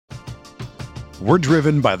We're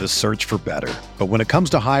driven by the search for better. But when it comes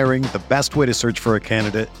to hiring, the best way to search for a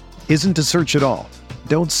candidate isn't to search at all.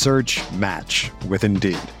 Don't search, match with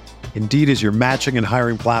Indeed. Indeed is your matching and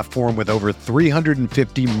hiring platform with over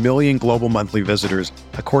 350 million global monthly visitors,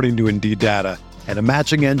 according to Indeed data, and a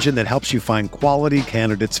matching engine that helps you find quality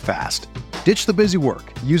candidates fast. Ditch the busy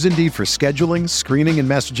work. Use Indeed for scheduling, screening, and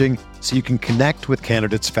messaging so you can connect with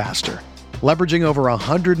candidates faster. Leveraging over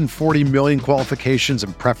 140 million qualifications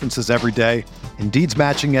and preferences every day, Indeed's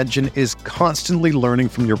matching engine is constantly learning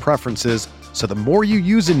from your preferences, so the more you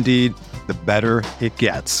use Indeed, the better it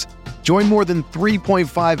gets. Join more than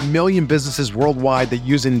 3.5 million businesses worldwide that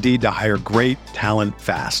use Indeed to hire great talent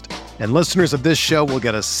fast. And listeners of this show will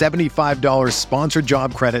get a $75 sponsored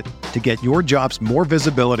job credit to get your jobs more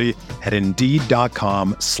visibility at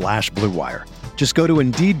Indeed.com/Blue Wire. Just go to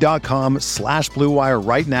Indeed.com/Blue Wire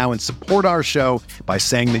right now and support our show by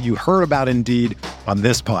saying that you heard about Indeed on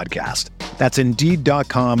this podcast. That's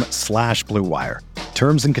Indeed.com/Blue Wire.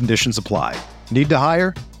 Terms and conditions apply. Need to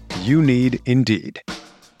hire? You need Indeed.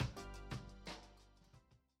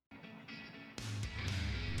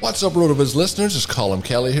 What's up, RotoViz listeners? It's Colin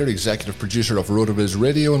Kelly here, executive producer of RotoViz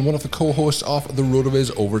Radio and one of the co-hosts of the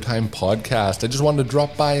RotoViz Overtime podcast. I just wanted to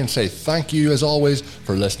drop by and say thank you, as always,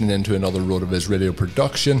 for listening in to another RotoViz Radio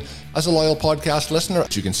production. As a loyal podcast listener,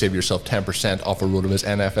 you can save yourself 10% off a RotoViz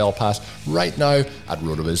NFL pass right now at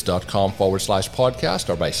rotoviz.com/podcast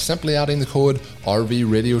or by simply adding the code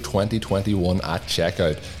RVRadio2021 at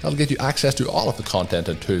checkout. That'll get you access to all of the content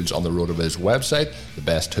and tools on the RotoViz website, the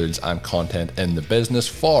best tools and content in the business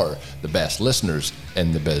for the best listeners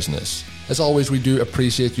in the business. As always, we do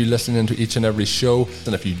appreciate you listening to each and every show,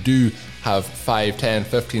 and if you do have 5, 10,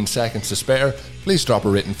 15 seconds to spare, please drop a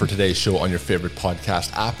rating for today's show on your favorite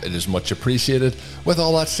podcast app. It is much appreciated. With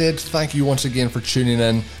all that said, thank you once again for tuning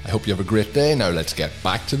in. I hope you have a great day. Now let's get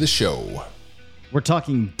back to the show. We're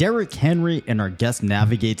talking Derrick Henry, and our guest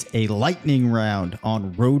navigates a lightning round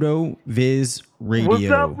on RotoViz Radio. What's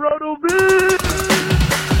up, RotoViz?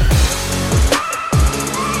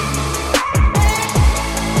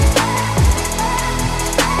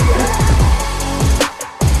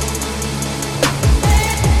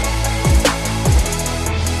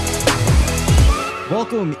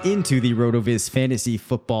 Welcome into the RotoViz Fantasy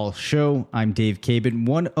Football Show. I'm Dave Cabin,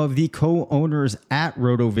 one of the co-owners at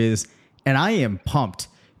RotoViz, and I am pumped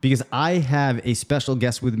because I have a special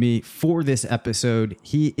guest with me for this episode.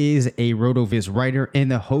 He is a RotoViz writer and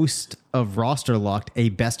the host of Roster Locked, a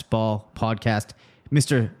best ball podcast,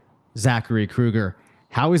 Mr. Zachary Kruger.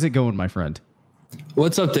 How is it going, my friend?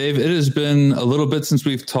 What's up, Dave? It has been a little bit since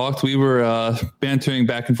we've talked. We were bantering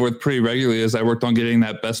back and forth pretty regularly as I worked on getting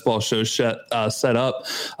that best ball show set up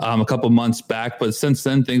a couple months back. But since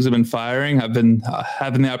then, things have been firing. I've been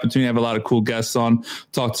having the opportunity to have a lot of cool guests on,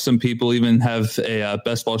 talk to some people, even have a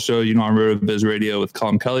best ball show, on RotoViz Radio with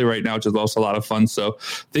Colin Kelly right now, which is also a lot of fun. So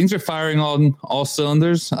things are firing on all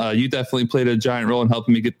cylinders. You definitely played a giant role in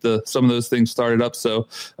helping me get some of those things started up. So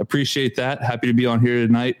appreciate that. Happy to be on here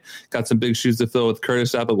tonight. Got some big shoes to fill with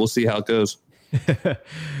Curtis out, but we'll see how it goes.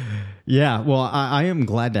 Yeah, well, I am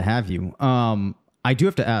glad to have you. I do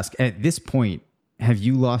have to ask, at this point, have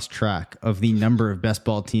you lost track of the number of best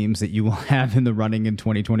ball teams that you will have in the running in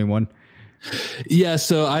 2021? Yeah,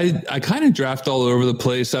 so I kind of draft all over the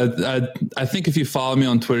place. I think if you follow me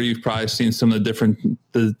on Twitter, you've probably seen some of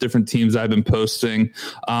the different teams I've been posting.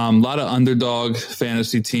 A lot of underdog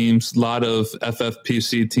fantasy teams, a lot of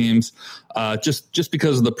FFPC teams. Just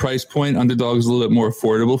because of the price point, underdog is a little bit more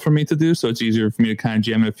affordable for me to do, so it's easier for me to kind of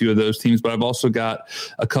jam in a few of those teams. But I've also got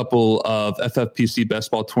a couple of FFPC best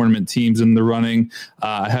ball tournament teams in the running.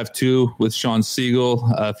 I have two with Sean Siegel.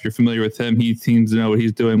 If you're familiar with him, he seems to know what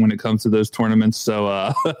he's doing when it comes to those tournaments. So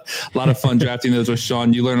a lot of fun drafting those with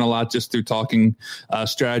Sean. You learn a lot just through talking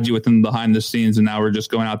strategy with him behind the scenes, and now we're just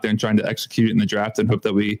going out there and trying to execute it in the draft and hope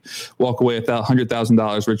that we walk away with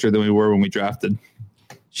 $100,000 richer than we were when we drafted.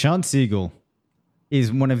 Sean Siegel is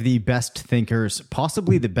one of the best thinkers,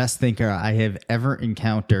 possibly the best thinker I have ever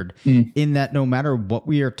encountered, in that no matter what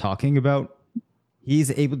we are talking about, he's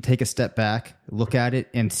able to take a step back, look at it,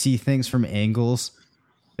 and see things from angles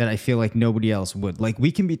that I feel like nobody else would. Like,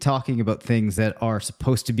 we can be talking about things that are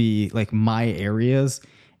supposed to be like my areas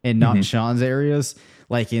and not Sean's areas,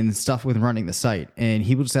 like in stuff with running the site. And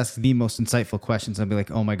he will just ask the most insightful questions. I'll be like,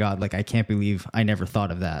 oh my God, like, I can't believe I never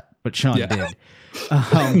thought of that. But Sean did.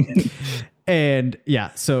 And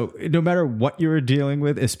yeah, so no matter what you're dealing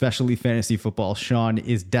with, especially fantasy football, Sean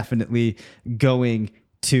is definitely going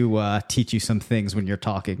to teach you some things when you're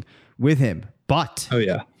talking with him. But oh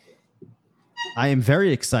yeah, I am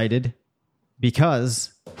very excited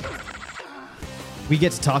because we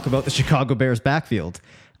get to talk about the Chicago Bears backfield.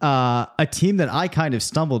 A team that I kind of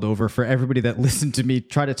stumbled over for everybody that listened to me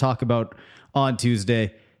try to talk about on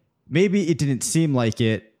Tuesday. Maybe it didn't seem like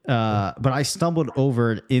it, but I stumbled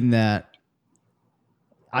over it in that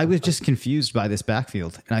I was just confused by this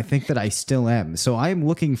backfield, and I think that I still am. So I am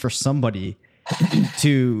looking for somebody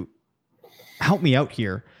to help me out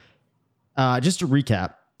here. Just to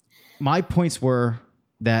recap, my points were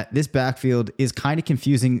that this backfield is kind of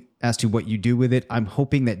confusing as to what you do with it. I'm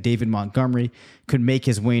hoping that David Montgomery could make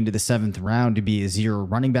his way into the 7th round to be a zero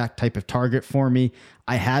running back type of target for me.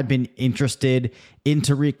 I had been interested in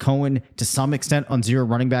Tariq Cohen to some extent on zero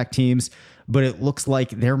running back teams, but it looks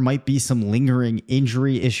like there might be some lingering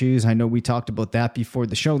injury issues. I know we talked about that before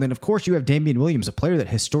the show. Then, of course, you have Damian Williams, a player that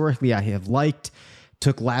historically I have liked,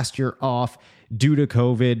 took last year off due to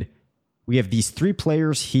COVID. We have these 3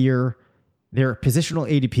 players here. Their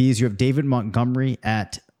positional ADPs. You have David Montgomery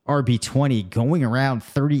at RB20 going around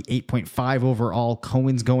 38.5 overall.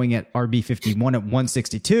 Cohen's going at RB51 at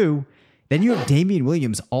 162. Then you have Damian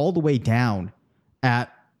Williams all the way down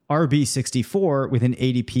at RB64 with an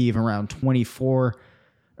ADP of around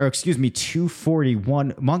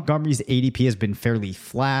 241. Montgomery's ADP has been fairly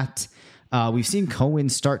flat. We've seen Cohen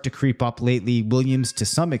start to creep up lately. Williams to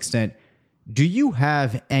some extent. Do you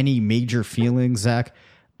have any major feelings, Zach,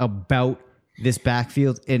 about this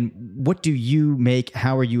backfield, and what do you make?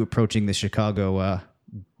 How are you approaching the Chicago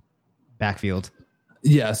backfield?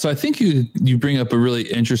 Yeah, so I think you bring up a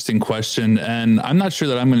really interesting question, and I'm not sure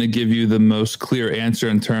that I'm going to give you the most clear answer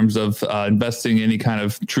in terms of investing any kind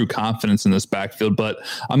of true confidence in this backfield, but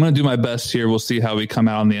I'm going to do my best here. We'll see how we come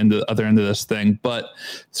out on the other end of this thing. But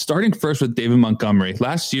starting first with David Montgomery,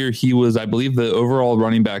 last year he was, I believe, the overall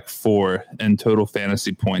running back 4 in total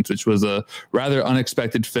fantasy points, which was a rather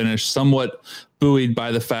unexpected finish, somewhat buoyed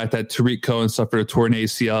by the fact that Tariq Cohen suffered a torn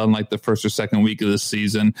ACL in like the first or second week of the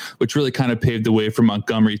season, which really kind of paved the way for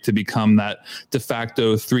Montgomery to become that de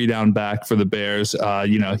facto 3-down back for the Bears.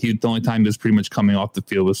 The only time he was pretty much coming off the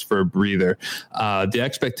field was for a breather. The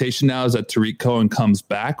expectation now is that Tariq Cohen comes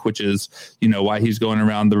back, which is, why he's going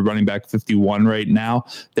around the running back 51 right now.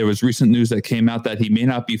 There was recent news that came out that he may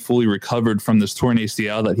not be fully recovered from this torn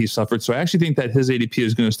ACL that he suffered. So I actually think that his ADP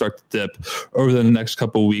is going to start to dip over the next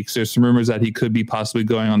couple of weeks. There's some rumors that he could be possibly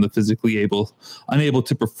going on the physically unable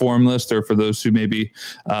to perform list, or for those who maybe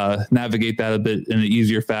navigate that a bit in an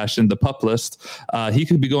easier fashion, the PUP list. He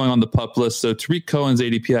could be going on the PUP list. So Tariq Cohen's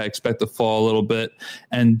ADP, I expect to fall a little bit.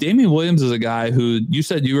 And Damian Williams is a guy who you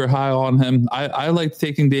said you were high on him. I liked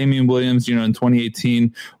taking Damian Williams, in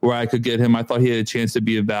 2018 where I could get him. I thought he had a chance to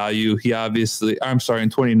be a value. In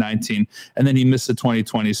 2019, and then he missed the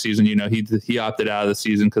 2020 season. He opted out of the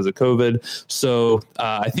season because of COVID. So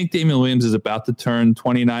I think Damian Williams is about to turn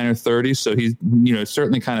 29 or 30. So he's,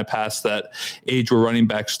 certainly kind of past that age where running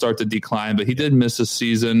backs start to decline, but he did miss a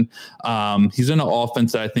season. He's in an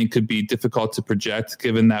offense that I think could be difficult to project,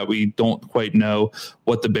 given that we don't quite know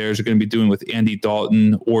what the Bears are going to be doing with Andy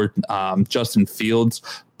Dalton or Justin Fields.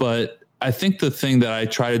 But I think the thing that I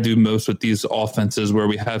try to do most with these offenses where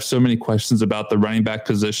we have so many questions about the running back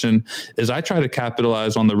position is I try to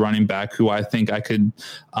capitalize on the running back who I think I could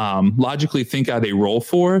logically think out a role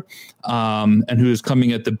for and who is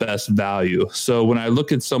coming at the best value. So when I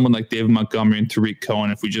look at someone like David Montgomery and Tariq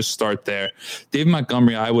Cohen, if we just start there, David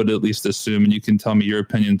Montgomery, I would at least assume, and you can tell me your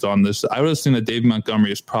opinions on this, I would assume that David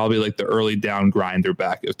Montgomery is probably like the early down grinder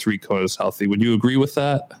back if Tariq Cohen is healthy. Would you agree with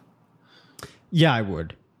that? Yeah, I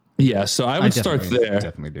would. Yeah, so I would start there.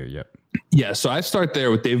 Definitely do, yep. Yeah, so I start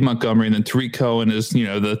there with David Montgomery, and then Tariq Cohen is,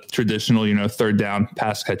 the traditional, third down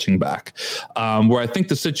pass catching back. Where I think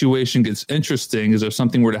the situation gets interesting is if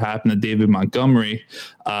something were to happen to David Montgomery,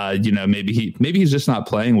 maybe he's just not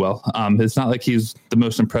playing well. It's not like he's the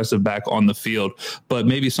most impressive back on the field, but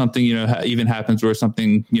maybe something, even happens where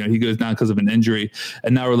something, he goes down because of an injury.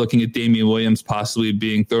 And now we're looking at Damian Williams possibly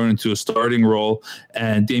being thrown into a starting role,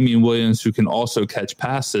 and Damian Williams, who can also catch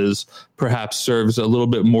passes, perhaps serves a little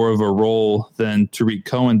bit more of a role than Tariq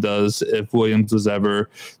Cohen does if Williams was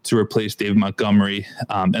ever to replace David Montgomery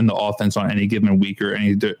in the offense on any given week or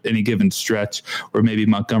any given stretch where maybe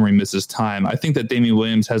Montgomery misses time. I think that Damian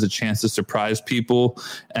Williams has a chance to surprise people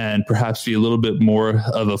and perhaps be a little bit more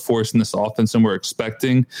of a force in this offense than we're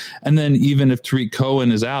expecting. And then even if Tariq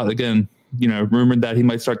Cohen is out, again, rumored that he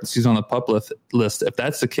might start the season on the PUP list. If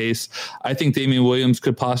that's the case, I think Damien Williams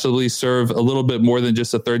could possibly serve a little bit more than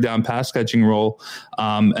just a third down pass catching role,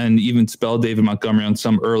 and even spell David Montgomery on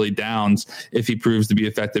some early downs if he proves to be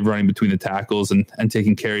effective running between the tackles and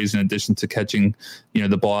taking carries in addition to catching,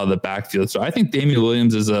 the ball out of the backfield. So I think Damien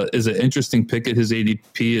Williams is an interesting pick at his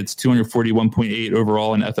ADP. It's 241.8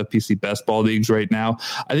 overall in FFPC best ball leagues right now.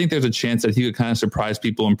 I think there's a chance that he could kind of surprise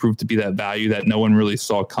people and prove to be that value that no one really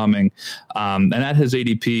saw coming. And at his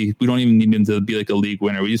ADP, we don't even need him to be like a league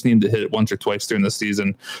winner. We just need him to hit it once or twice during the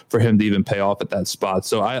season for him to even pay off at that spot.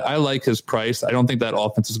 So I like his price. I don't think that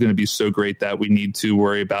offense is going to be so great that we need to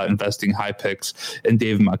worry about investing high picks in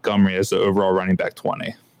David Montgomery as the overall running back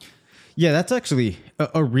 20. Yeah, that's actually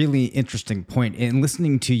a really interesting point. And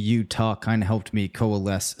listening to you talk kind of helped me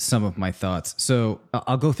coalesce some of my thoughts. So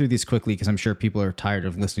I'll go through these quickly because I'm sure people are tired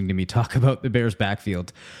of listening to me talk about the Bears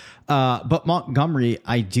backfield. But Montgomery,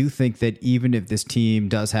 I do think that even if this team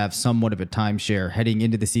does have somewhat of a timeshare heading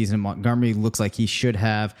into the season, Montgomery looks like he should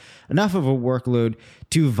have enough of a workload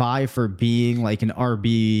to vie for being like an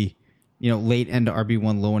RB, late end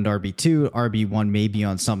RB1, low end RB2, RB1 maybe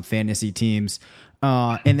on some fantasy teams.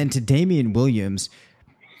 And then to Damien Williams,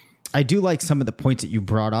 I do like some of the points that you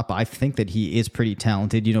brought up. I think that he is pretty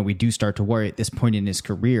talented. We do start to worry at this point in his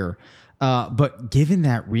career. But given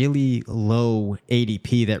that really low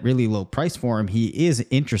ADP, that really low price for him, he is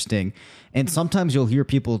interesting. And sometimes you'll hear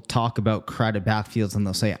people talk about crowded backfields and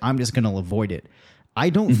they'll say, I'm just going to avoid it.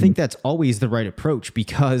 I don't think that's always the right approach,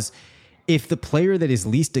 because if the player that is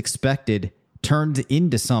least expected turns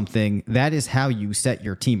into something, that is how you set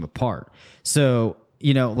your team apart. So,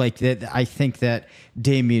 like that, I think that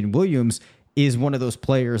Damien Williams is one of those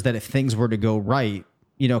players that if things were to go right,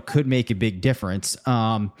 could make a big difference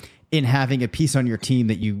in having a piece on your team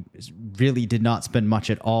that you really did not spend much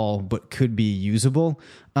at all, but could be usable.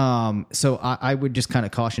 So I would just kind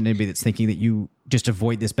of caution anybody that's thinking that you just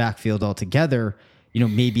avoid this backfield altogether.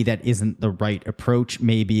 Maybe that isn't the right approach.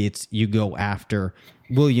 Maybe it's you go after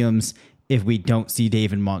Williams if we don't see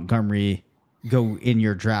David Montgomery go in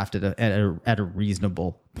your draft at a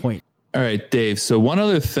reasonable point. All right, Dave. So one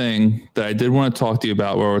other thing that I did want to talk to you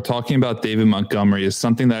about where we're talking about David Montgomery is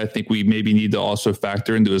something that I think we maybe need to also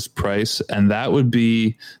factor into his price. And that would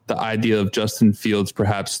be the idea of Justin Fields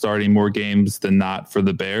perhaps starting more games than not for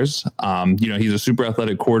the Bears. He's a super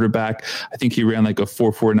athletic quarterback. I think he ran like a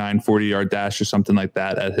 4.49 40-yard dash or something like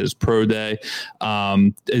that at his pro day.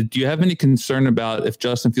 Do you have any concern about if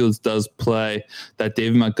Justin Fields does play that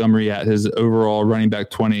David Montgomery at his overall running back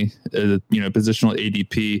 20, positional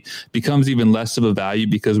ADP becomes even less of a value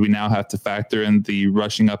because we now have to factor in the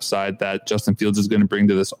rushing upside that Justin Fields is going to bring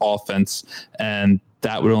to this offense? And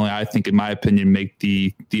that would only, I think, in my opinion, make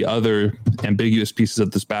the other ambiguous pieces of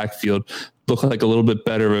this backfield look like a little bit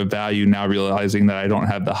better of a value now, realizing that I don't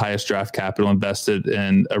have the highest draft capital invested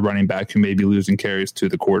in a running back who may be losing carries to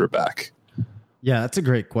the quarterback. Yeah, that's a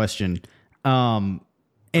great question. And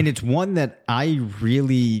it's one that I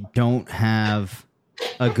really don't have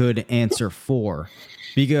a good answer for,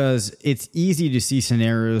 because it's easy to see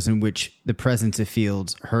scenarios in which the presence of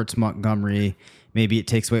Fields hurts Montgomery. Maybe it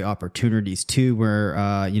takes away opportunities too, where,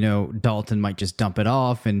 Dalton might just dump it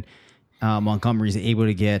off and Montgomery's able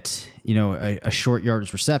to get, a short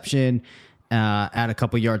yardage reception, add a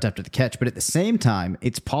couple yards after the catch. But at the same time,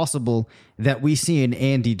 it's possible that we see an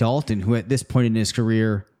Andy Dalton who at this point in his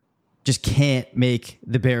career just can't make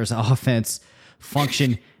the Bears offense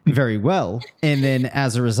function very well. And then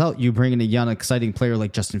as a result, you bring in a young, exciting player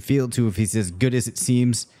like Justin Fields, who, if he's as good as it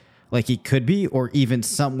seems like he could be, or even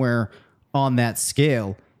somewhere on that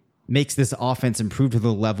scale, makes this offense improve to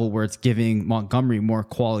the level where it's giving Montgomery more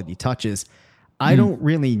quality touches. I don't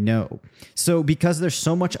really know. So because there's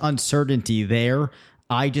so much uncertainty there,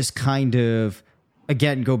 I just kind of,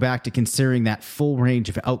 again, go back to considering that full range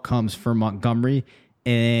of outcomes for Montgomery,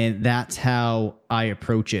 and that's how I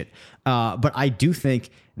approach it. But I do think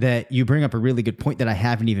that you bring up a really good point that I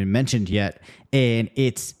haven't even mentioned yet, and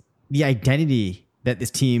it's the identity that this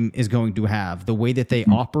team is going to have, the way that they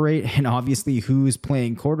operate, and obviously who's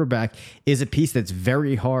playing quarterback is a piece that's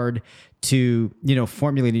very hard to,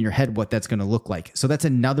 formulate in your head what that's going to look like. So that's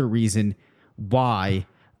another reason why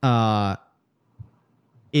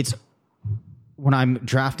it's when I'm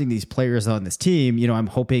drafting these players on this team, I'm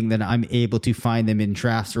hoping that I'm able to find them in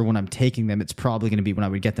drafts, or when I'm taking them, it's probably going to be when I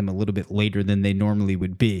would get them a little bit later than they normally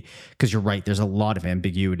would be. Because you're right, there's a lot of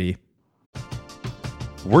ambiguity.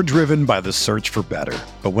 We're driven by the search for better.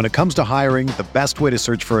 But when it comes to hiring, the best way to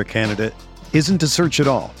search for a candidate isn't to search at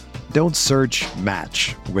all. Don't search,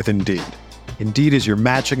 match with Indeed. Indeed is your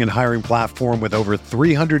matching and hiring platform with over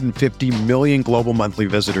 350 million global monthly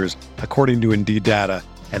visitors, according to Indeed data,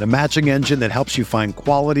 and a matching engine that helps you find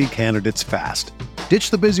quality candidates fast.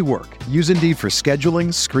 Ditch the busy work. Use Indeed for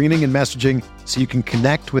scheduling, screening, and messaging so you can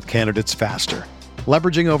connect with candidates faster.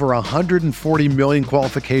 Leveraging over 140 million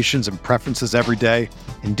qualifications and preferences every day,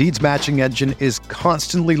 Indeed's matching engine is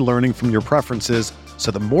constantly learning from your preferences,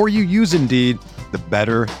 so the more you use Indeed, the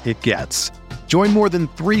better it gets. Join more than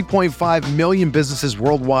 3.5 million businesses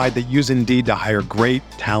worldwide that use Indeed to hire great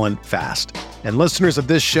talent fast. And listeners of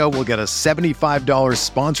this show will get a $75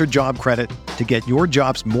 sponsored job credit to get your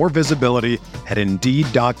jobs more visibility at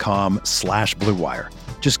Indeed.com/Blue Wire.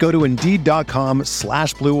 Just go to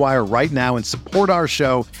Indeed.com/Blue Wire right now and support our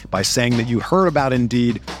show by saying that you heard about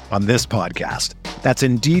Indeed on this podcast. That's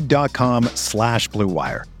Indeed.com/Blue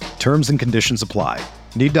Wire. Terms and conditions apply.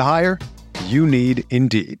 Need to hire? You need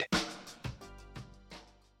Indeed.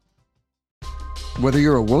 Whether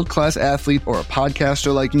you're a world-class athlete or a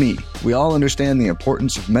podcaster like me, we all understand the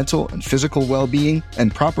importance of mental and physical well-being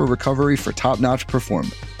and proper recovery for top-notch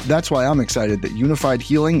performance. That's why I'm excited that Unified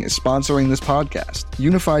Healing is sponsoring this podcast.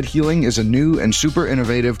 Unified Healing is a new and super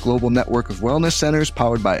innovative global network of wellness centers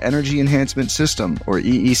powered by Energy Enhancement System, or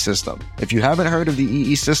EE System. If you haven't heard of the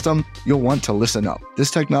EE System, you'll want to listen up.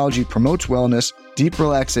 This technology promotes wellness, deep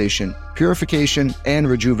relaxation, purification, and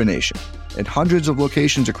rejuvenation. In hundreds of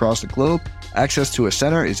locations across the globe, access to a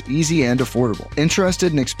center is easy and affordable.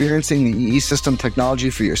 Interested in experiencing the EE System technology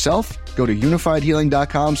for yourself? Go to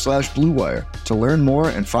unifiedhealing.com/Blue Wire to learn more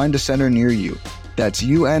and find a center near you. That's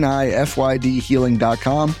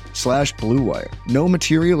UNIFYDhealing.com/Blue Wire. No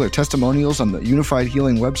material or testimonials on the Unified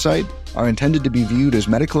Healing website are intended to be viewed as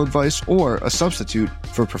medical advice or a substitute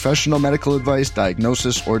for professional medical advice,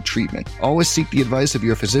 diagnosis, or treatment. Always seek the advice of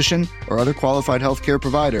your physician or other qualified healthcare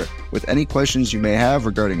provider with any questions you may have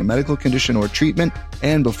regarding a medical condition or treatment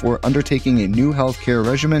and before undertaking a new healthcare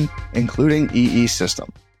regimen, including EE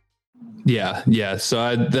System. Yeah.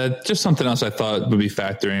 So that's just something else I thought would be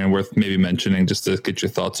factoring and worth maybe mentioning just to get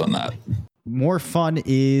your thoughts on that. More fun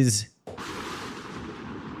is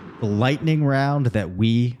the lightning round that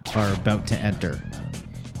we are about to enter.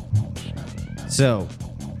 So,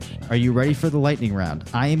 are you ready for the lightning round?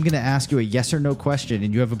 I am going to ask you a yes or no question,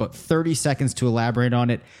 and you have about 30 seconds to elaborate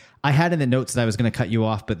on it. I had in the notes that I was going to cut you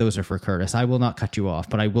off, but those are for Curtis. I will not cut you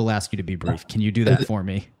off, but I will ask you to be brief. Can you do that for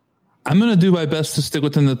me? I'm going to do my best to stick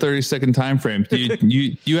within the 30-second time frame.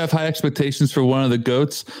 You have high expectations for one of the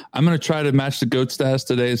GOATs. I'm going to try to match the GOAT status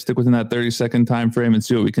today and stick within that 30-second time frame and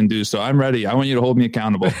see what we can do. So I'm ready. I want you to hold me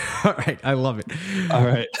accountable. All right. I love it. All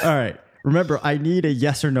right. Remember, I need a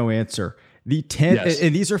yes or no answer.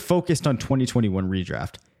 And these are focused on 2021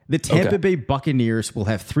 redraft. The Tampa Bay Buccaneers will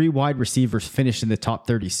have 3 wide receivers finish in the top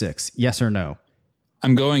 36. Yes or no?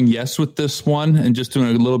 I'm going yes with this one and just doing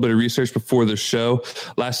a little bit of research before the show.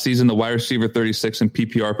 Last season, the wide receiver 36 in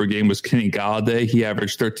PPR per game was Kenny Golladay. He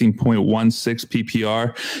averaged 13.16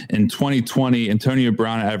 PPR. In 2020, Antonio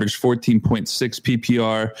Brown averaged 14.6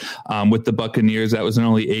 PPR with the Buccaneers. That was in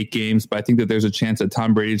only 8 games, but I think that there's a chance that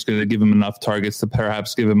Tom Brady's going to give him enough targets to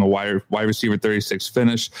perhaps give him a wide receiver 36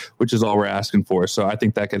 finish, which is all we're asking for. So I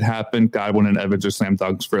think that could happen. Godwin and Evans are slam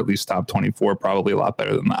dunks for at least top 24, probably a lot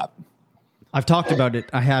better than that. I've talked about it.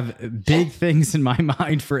 I have big things in my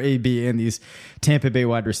mind for AB and these Tampa Bay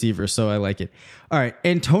wide receivers, so I like it. All right,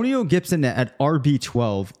 Antonio Gibson at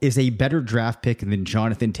RB12 is a better draft pick than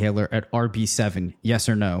Jonathan Taylor at RB7. Yes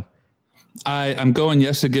or no? I'm going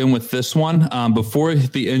yes again with this one. Before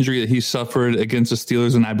the injury that he suffered against the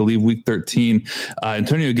Steelers in, I believe, week 13,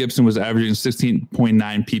 Antonio Gibson was averaging 16.9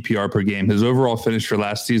 PPR per game. His overall finish for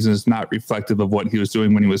last season is not reflective of what he was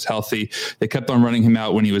doing when he was healthy. They kept on running him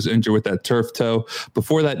out when he was injured with that turf toe.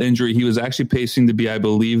 Before that injury, he was actually pacing to be, I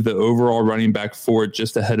believe, the overall running back for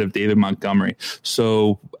just ahead of David Montgomery.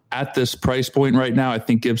 So at this price point right now, I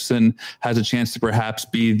think Gibson has a chance to perhaps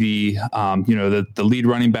be the lead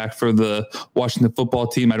running back for the Washington football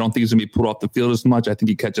team. I don't think he's going to be pulled off the field as much. I think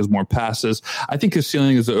he catches more passes. I think his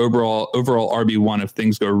ceiling is the overall RB1 if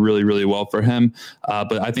things go really, really well for him.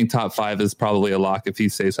 But I think top 5 is probably a lock if he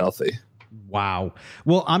stays healthy. Wow.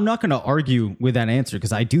 Well, I'm not going to argue with that answer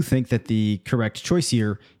because I do think that the correct choice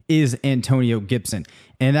here is Antonio Gibson.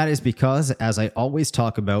 And that is because, as I always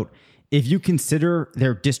talk about, if you consider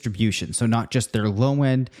their distribution, so not just their low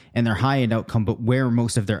end and their high end outcome, but where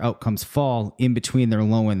most of their outcomes fall in between their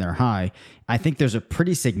low and their high, I think there's a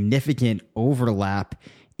pretty significant overlap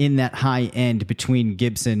in that high end between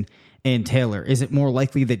Gibson and Taylor. Is it more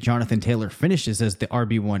likely that Jonathan Taylor finishes as the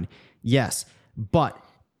RB1? Yes, but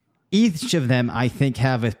each of them, I think,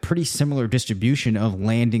 have a pretty similar distribution of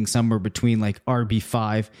landing somewhere between like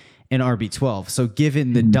RB5 and RB12. So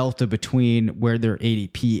given the delta between where their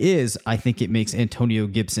ADP is, I think it makes Antonio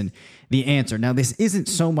Gibson the answer. Now, this isn't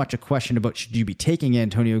so much a question about should you be taking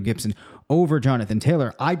Antonio Gibson over Jonathan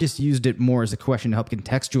Taylor. I just used it more as a question to help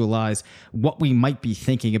contextualize what we might be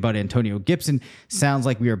thinking about Antonio Gibson. Sounds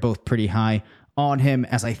like we are both pretty high on him,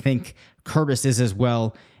 as I think Curtis is as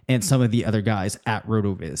well, and some of the other guys at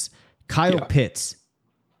RotoViz. Kyle Pitts,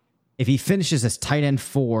 if he finishes as tight end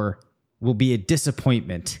 4, will be a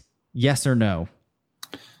disappointment. Yes or no?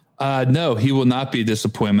 No, he will not be a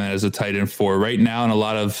disappointment as a tight end 4. Right now, in a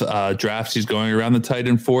lot of drafts, he's going around the tight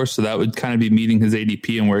end 4, so that would kind of be meeting his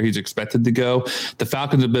ADP and where he's expected to go. The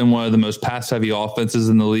Falcons have been one of the most pass-heavy offenses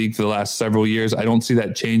in the league for the last several years. I don't see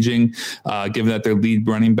that changing, given that their lead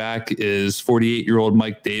running back is 48-year-old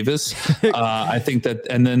Mike Davis. I think that,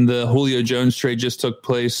 and then the Julio Jones trade just took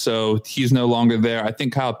place, so he's no longer there. I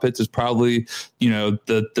think Kyle Pitts is probably,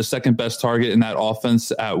 the second best target in that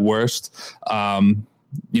offense at worst.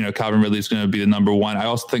 Calvin Ridley is going to be the number 1. I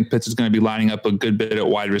also think Pitts is going to be lining up a good bit at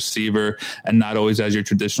wide receiver and not always as your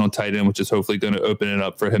traditional tight end, which is hopefully going to open it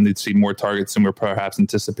up for him to see more targets than we're perhaps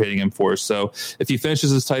anticipating him for. So if he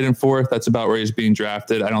finishes as tight end 4, that's about where he's being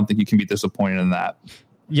drafted. I don't think you can be disappointed in that.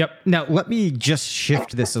 Yep. Now, let me just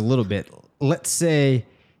shift this a little bit. Let's say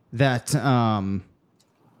that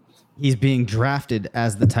he's being drafted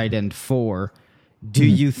as the tight end 4. Do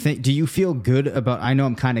you feel good about, I know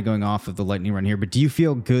I'm kind of going off of the lightning run here, but do you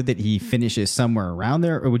feel good that he finishes somewhere around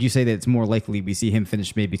there? Or would you say that it's more likely we see him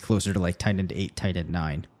finish maybe closer to like tight end 8, tight end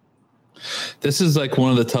 9? This is like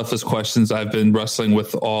one of the toughest questions I've been wrestling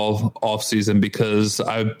with all off season, because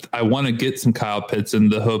I want to get some Kyle Pitts in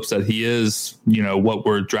the hopes that he is, what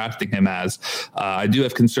we're drafting him as. I do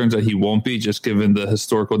have concerns that he won't be, just given the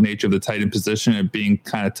historical nature of the tight end position and being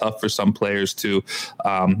kind of tough for some players to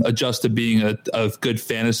adjust to being a good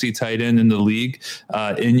fantasy tight end in the league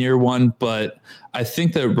in year 1. But I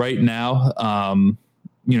think that right now,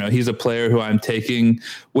 he's a player who I'm taking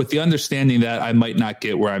with the understanding that I might not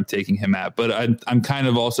get where I'm taking him at. But I'm kind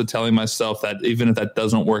of also telling myself that even if that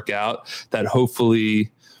doesn't work out, that hopefully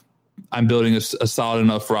I'm building a solid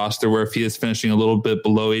enough roster where if he is finishing a little bit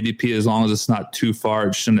below ADP, as long as it's not too far,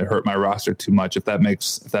 it shouldn't hurt my roster too much, if that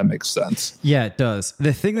makes sense. Yeah, it does.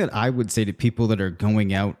 The thing that I would say to people that are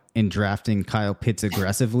going out and drafting Kyle Pitts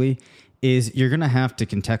aggressively is you're going to have to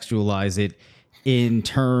contextualize it in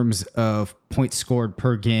terms of points scored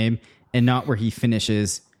per game and not where he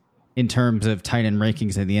finishes in terms of tight end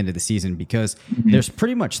rankings at the end of the season, because there's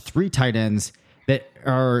pretty much 3 tight ends that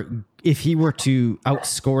are, if he were to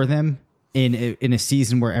outscore them in a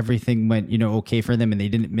season where everything went, okay for them and they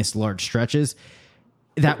didn't miss large stretches,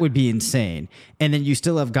 that would be insane. And then you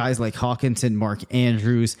still have guys like Hawkinson, Mark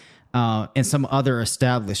Andrews, and some other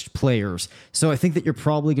established players. So I think that you're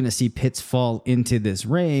probably going to see Pitts fall into this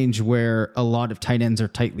range where a lot of tight ends are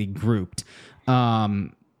tightly grouped,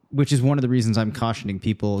 which is one of the reasons I'm cautioning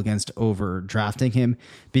people against overdrafting him,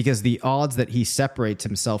 because the odds that he separates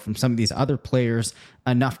himself from some of these other players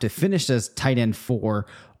enough to finish as tight end 4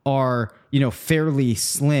 are, fairly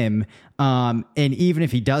slim. And even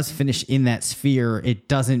if he does finish in that sphere, it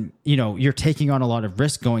doesn't, you're taking on a lot of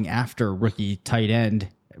risk going after a rookie tight end,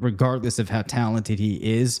 regardless of how talented he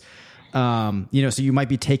is. So you might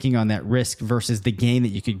be taking on that risk versus the gain that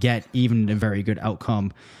you could get, even in a very good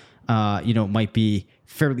outcome, might be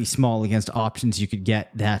fairly small against options you could get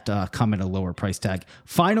that come at a lower price tag.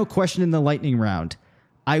 Final question in the lightning round.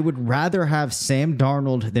 I would rather have Sam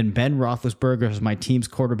Darnold than Ben Roethlisberger as my team's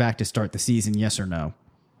quarterback to start the season. Yes or no?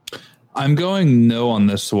 I'm going no on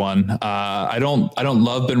this one. I don't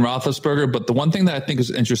love Ben Roethlisberger, but the one thing that I think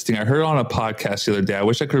is interesting, I heard on a podcast the other day. I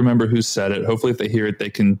wish I could remember who said it. Hopefully, if they hear it, they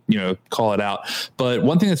can call it out. But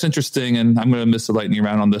one thing that's interesting, and I'm going to miss the lightning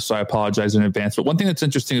round on this, so I apologize in advance. But one thing that's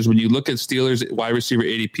interesting is when you look at Steelers wide receiver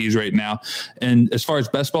ADPs right now, and as far as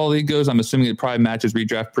best ball league goes, I'm assuming it probably matches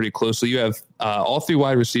redraft pretty closely. You have all 3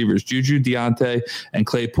 wide receivers, Juju, Deontay, and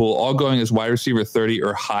Claypool, all going as wide receiver 30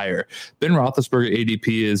 or higher. Ben Roethlisberger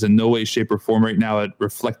ADP is in no way, shape, or form right now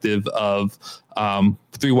reflective of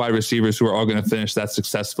 3 wide receivers who are all going to finish that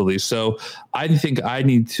successfully. So I think I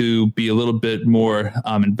need to be a little bit more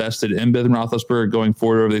invested in Ben Roethlisberger going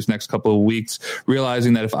forward over these next couple of weeks,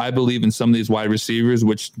 realizing that if I believe in some of these wide receivers,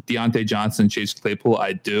 which Deontay Johnson, Chase Claypool,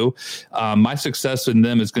 I do, my success in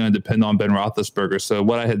them is going to depend on Ben Roethlisberger. So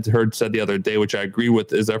what I had heard said the other day, which I agree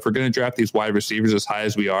with, is that if we're going to draft these wide receivers as high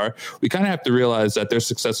as we are, we kind of have to realize that their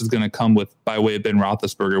success is going to come by way of Ben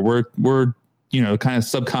Roethlisberger. We're kind of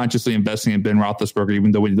subconsciously investing in Ben Roethlisberger,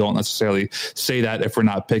 even though we don't necessarily say that if we're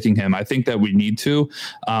not picking him. I think that we need to,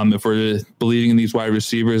 if we're believing in these wide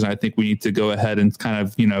receivers, and I think we need to go ahead and kind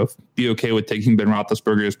of, be okay with taking Ben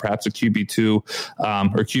Roethlisberger as perhaps a QB2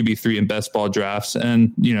 or QB3 in best ball drafts.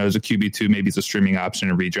 And, as a QB2, maybe it's a streaming option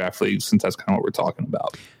in redraft leagues, since that's kind of what we're talking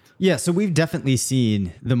about. Yeah, so we've definitely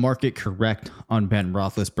seen the market correct on Ben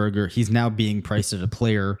Roethlisberger. He's now being priced at a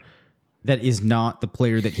player that is not the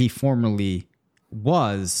player that he formerly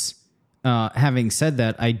was. Having said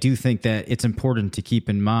that, I do think that it's important to keep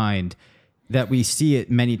in mind that we see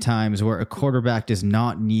it many times where a quarterback does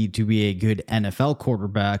not need to be a good NFL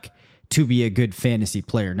quarterback to be a good fantasy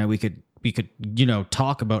player. Now we could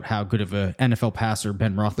talk about how good of an NFL passer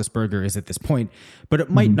Ben Roethlisberger is at this point, but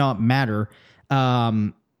it might not matter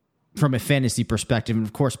from a fantasy perspective. And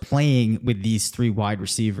of course, playing with these three wide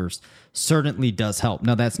receivers certainly does help.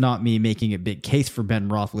 Now, that's not me making a big case for Ben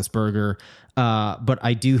Roethlisberger, but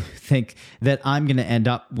I do think that I'm going to end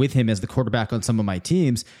up with him as the quarterback on some of my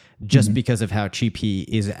teams just because of how cheap he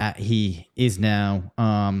is now,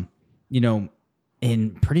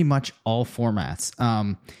 in pretty much all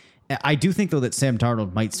formats. I do think, though, that Sam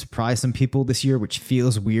Darnold might surprise some people this year, which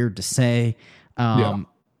feels weird to say.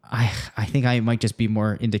 I think I might just be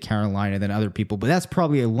more into Carolina than other people, but that's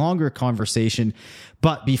probably a longer conversation.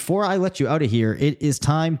 But before I let you out of here, it is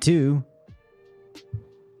time to...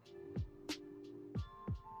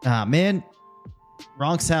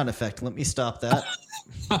 wrong sound effect. Let me stop that.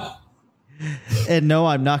 And no,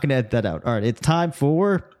 I'm not going to edit that out. All right, it's time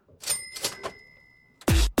for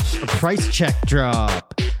a price check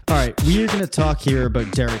drop. All right, we are going to talk here about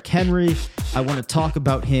Derrick Henry. I want to talk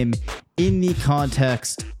about him in the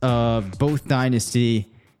context of both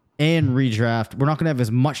Dynasty and Redraft. We're not going to have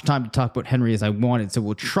as much time to talk about Henry as I wanted, so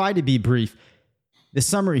we'll try to be brief. The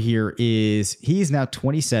summary here is he's now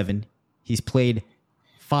 27. He's played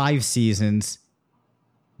 5 seasons.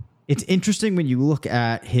 It's interesting when you look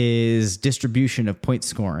at his distribution of point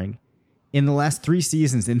scoring. In the last 3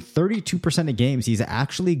 seasons, in 32% of games, he's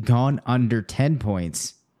actually gone under 10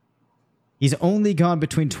 points. He's only gone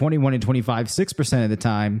between 21 and 25, 6% of the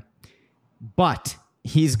time, but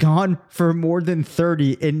he's gone for more than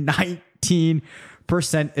 30 in 19%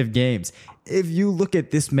 of games. If you look at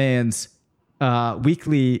this man's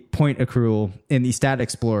weekly point accrual in the Stat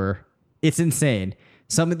Explorer, it's insane.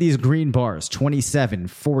 Some of these green bars, 27,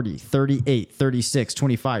 40, 38, 36,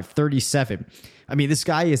 25, 37. I mean, this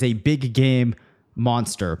guy is a big game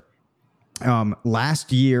monster.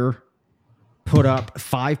 Last year, put up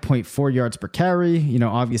 5.4 yards per carry.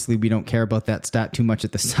 Obviously we don't care about that stat too much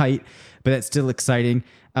at the site, but that's still exciting.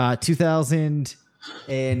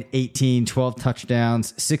 2018, 12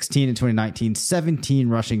 touchdowns, 16 in 2019, 17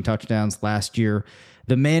 rushing touchdowns last year.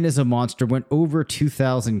 The man is a monster, went over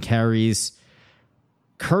 2,000 carries.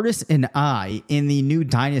 Curtis and I, in the new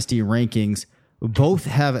Dynasty rankings, both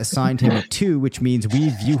have assigned him a 2, which means we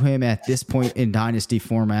view him at this point in Dynasty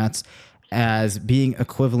formats as being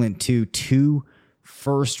equivalent to 2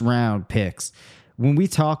 first-round picks. When we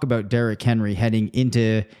talk about Derrick Henry heading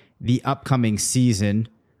into the upcoming season,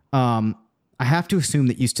 I have to assume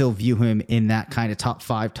that you still view him in that kind of top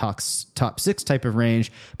 5, top 6 type of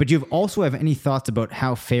range, but do you also have any thoughts about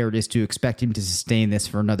how fair it is to expect him to sustain this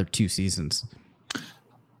for another 2 seasons?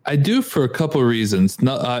 I do, for a couple of reasons.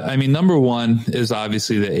 Number one is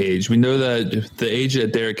obviously the age. We know that the age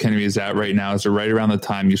that Derrick Henry is at right now is right around the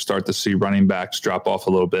time you start to see running backs drop off a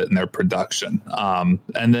little bit in their production.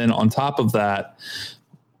 And then on top of that,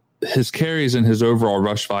 his carries and his overall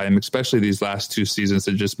rush volume, especially these last 2 seasons,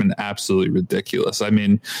 have just been absolutely ridiculous. I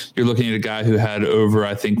mean, you're looking at a guy who had over,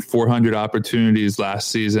 I think, 400 opportunities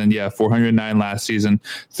last season. Yeah, 409 last season,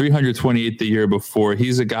 328 the year before.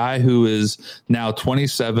 He's a guy who is now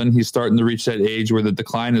 27. He's starting to reach that age where the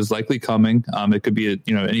decline is likely coming. It could be at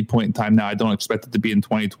any point in time now. I don't expect it to be in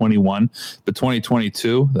 2021, but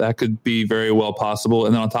 2022, that could be very well possible.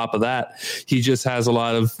 And then on top of that, he just has a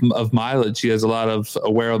lot of mileage. He has a lot of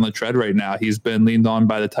wear on the tread right now. He's been leaned on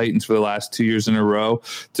by the Titans for the last 2 years in a row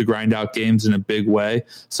to grind out games in a big way.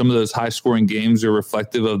 Some of those high scoring games are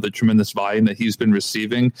reflective of the tremendous volume that he's been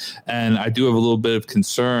receiving. And I do have a little bit of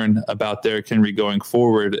concern about Derrick Henry going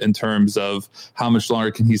forward in terms of how much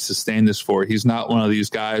longer can he sustain this for. He's not one of these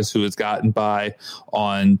guys who has gotten by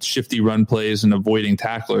on shifty run plays and avoiding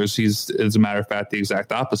tacklers. He's, as a matter of fact, the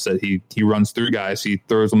exact opposite. He runs through guys. He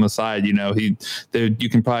throws them aside. You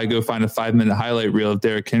can probably go find a 5-minute highlight reel of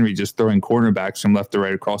Derrick Henry Henry just throwing cornerbacks from left to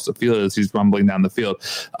right across the field as he's rumbling down the field.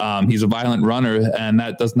 He's a violent runner, and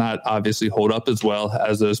that does not obviously hold up as well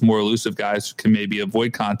as those more elusive guys who can maybe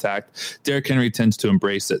avoid contact. Derrick Henry tends to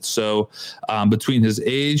embrace it. So between his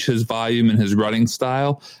age, his volume, and his running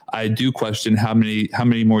style, I do question how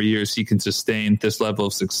many more years he can sustain this level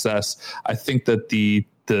of success. I think that the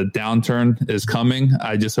downturn is coming.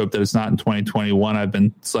 I just hope that it's not in 2021. I've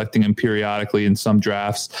been selecting him periodically in some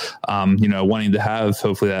drafts, wanting to have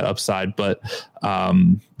hopefully that upside. But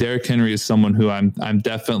Derrick Henry is someone who I'm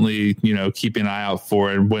definitely, keeping an eye out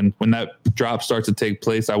for. And when that drop starts to take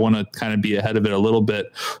place, I want to kind of be ahead of it a little bit,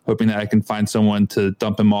 hoping that I can find someone to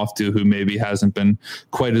dump him off to who maybe hasn't been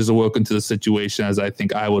quite as awoken to the situation as I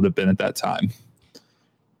think I would have been at that time.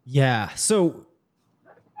 Yeah. So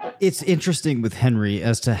it's interesting with Henry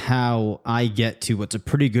as to how I get to what's a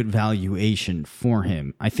pretty good valuation for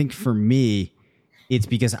him. I think for me, it's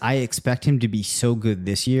because I expect him to be so good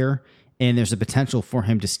this year, and there's a potential for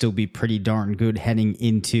him to still be pretty darn good heading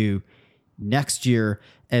into next year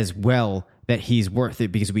as well, that he's worth it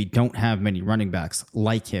because we don't have many running backs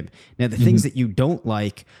like him. Now, the things that you don't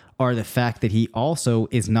like are the fact that he also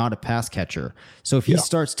is not a pass catcher. So if he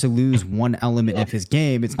starts to lose one element of his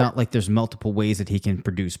game, it's not like there's multiple ways that he can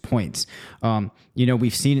produce points.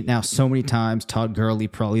 We've seen it now so many times. Todd Gurley,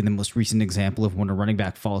 probably the most recent example of when a running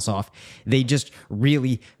back falls off. They just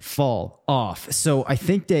really fall off. So I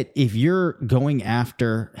think that if you're going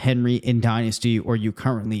after Henry in Dynasty or you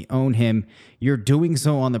currently own him, you're doing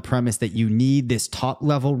so on the premise that you need this top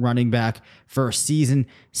level running back for a season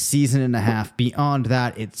and a half. Beyond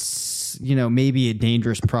that, it's, maybe a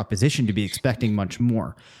dangerous proposition to be expecting much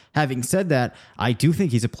more. Having said that, I do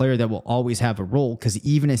think he's a player that will always have a role, because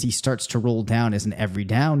even as he starts to roll down as an every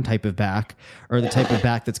down type of back, or the type of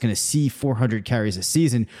back that's going to see 400 carries a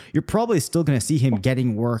season, you're probably still going to see him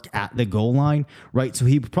getting work at the goal line, right? So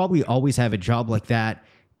he would probably always have a job like that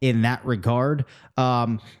in that regard.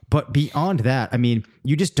 But beyond that, I mean,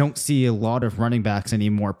 you just don't see a lot of running backs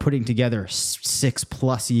anymore putting together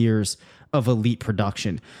 6+ years of elite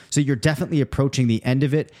production. So you're definitely approaching the end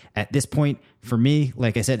of it at this point. For me,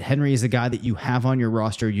 like I said, Henry is a guy that you have on your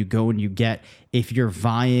roster, you go and you get if you're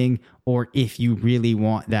vying, or if you really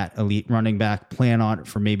want that elite running back, plan on it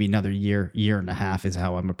for maybe another year and a half is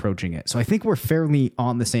how I'm approaching it. So I think we're fairly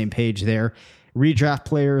on the same page there. Redraft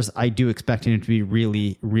players, I do expect him to be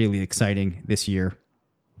really, really exciting this year.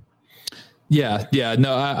 Yeah.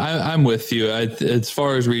 No, I'm with you. As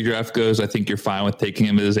far as redraft goes, I think you're fine with taking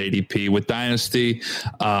him as ADP. With Dynasty,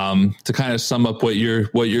 to kind of sum up what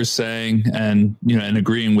you're saying and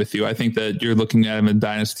agreeing with you, I think that you're looking at him in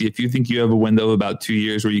Dynasty. If you think you have a window of about 2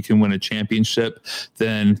 years where you can win a championship,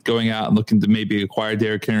 then going out and looking to maybe acquire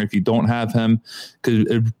Derrick Henry if you don't have him,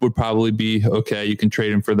 because it would probably be okay. You can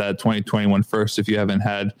trade him for that 2021 first if you haven't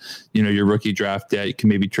had your rookie draft yet. You can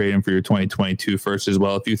maybe trade him for your 2022 first as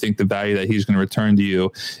well. If you think the value that he's going to return to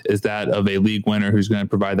you is that of a league winner who's going to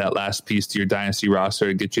provide that last piece to your dynasty roster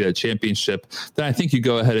to get you that championship, then I think you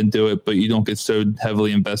go ahead and do it, but you don't get so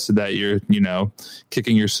heavily invested that you're,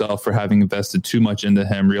 kicking yourself for having invested too much into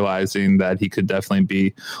him, realizing that he could definitely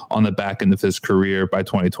be on the back end of his career by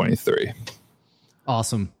 2023.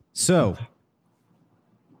 Awesome. So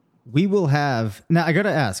we will have, now I got to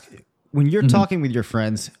ask, when you're talking with your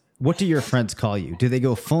friends, what do your friends call you? Do they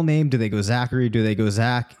go full name? Do they go Zachary? Do they go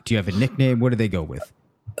Zach? Do you have a nickname? What do they go with?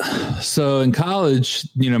 So in college,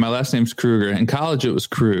 my last name's Kruger. In college, it was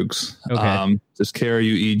Krugs. Okay. Just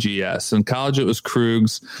Kruegs. In college, it was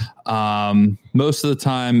Krugs. Most of the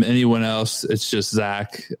time, anyone else, it's just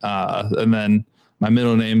Zach. And then my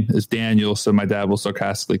middle name is Daniel, so my dad will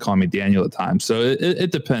sarcastically call me Daniel at times. So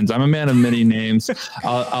it depends. I'm a man of many names.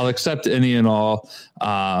 I'll accept any and all.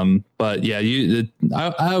 But yeah,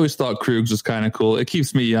 I always thought Krugs was kind of cool. It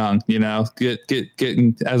keeps me young,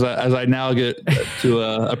 getting as I now get to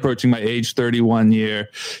approaching my age 31 year,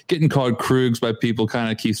 getting called Krugs by people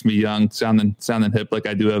kind of keeps me young, sounding hip, like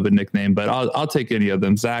I do have a nickname. But I'll take any of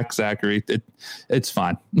them. Zachary. It's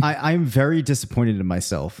fine. I'm very disappointed in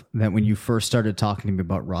myself that when you first started talking to me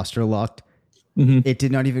about Roster Locked, it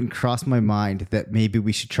did not even cross my mind that maybe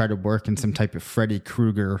we should try to work in some type of Freddy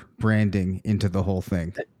Krueger branding into the whole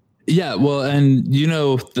thing. Yeah, well, and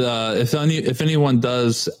if anyone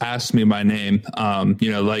does ask me my name,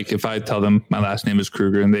 like if I tell them my last name is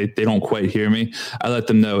Kruger and they don't quite hear me, I let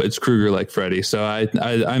them know it's Kruger like Freddy. So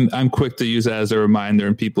I'm quick to use that as a reminder,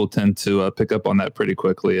 and people tend to pick up on that pretty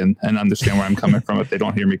quickly and understand where I'm coming from if they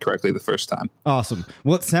don't hear me correctly the first time. Awesome.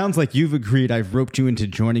 Well, it sounds like you've agreed. I've roped you into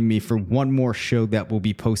joining me for one more show that we'll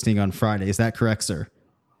be posting on Friday. Is that correct, sir?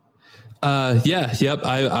 Yep.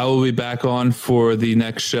 I will be back on for the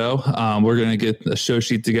next show. We're going to get a show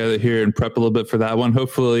sheet together here and prep a little bit for that one.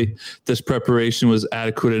 Hopefully this preparation was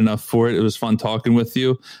adequate enough for it. It was fun talking with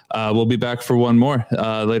you. We'll be back for one more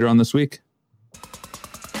later on this week.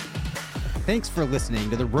 Thanks for listening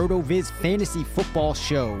to the RotoViz Fantasy Football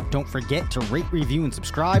Show. Don't forget to rate, review, and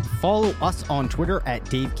subscribe. Follow us on Twitter at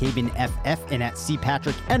DaveCabanFF and at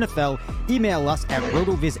CPatrickNFL. Email us at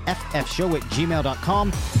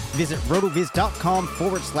rotovizffshow@gmail.com. Visit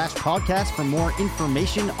rotoviz.com/podcast for more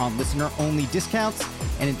information on listener-only discounts.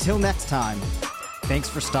 And until next time, thanks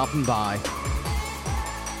for stopping by.